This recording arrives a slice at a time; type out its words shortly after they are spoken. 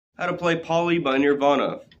How to play Polly by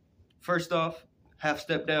Nirvana. First off, half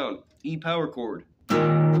step down, E power chord.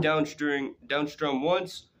 Down strum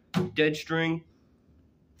once, dead string,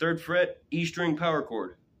 3rd fret, E string power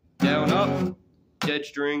chord. Down up, dead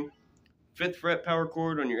string, 5th fret power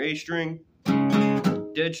chord on your A string,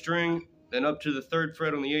 dead string, then up to the 3rd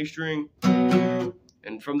fret on the A string,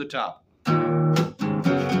 and from the top.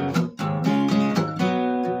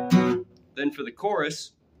 Then for the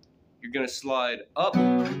chorus, you're going to slide up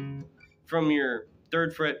from your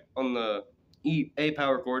 3rd fret on the A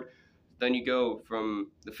power chord. Then you go from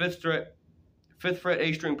the 5th fret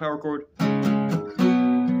A string power chord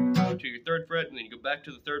to your 3rd fret, and then you go back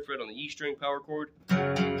to the 3rd fret on the E string power chord,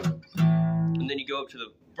 and then you go up to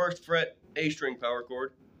the 1st fret A string power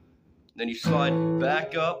chord. Then you slide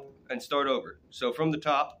back up and start over. So from the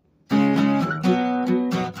top.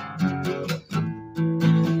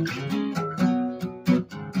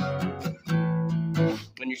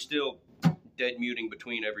 And you're still dead muting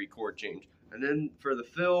between every chord change. And then for the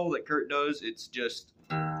fill that Kurt does, it's just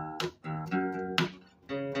the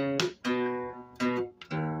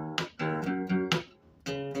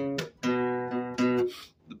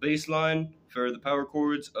bass line for the power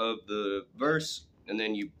chords of the verse, and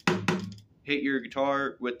then you hit your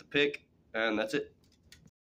guitar with the pick, and that's it.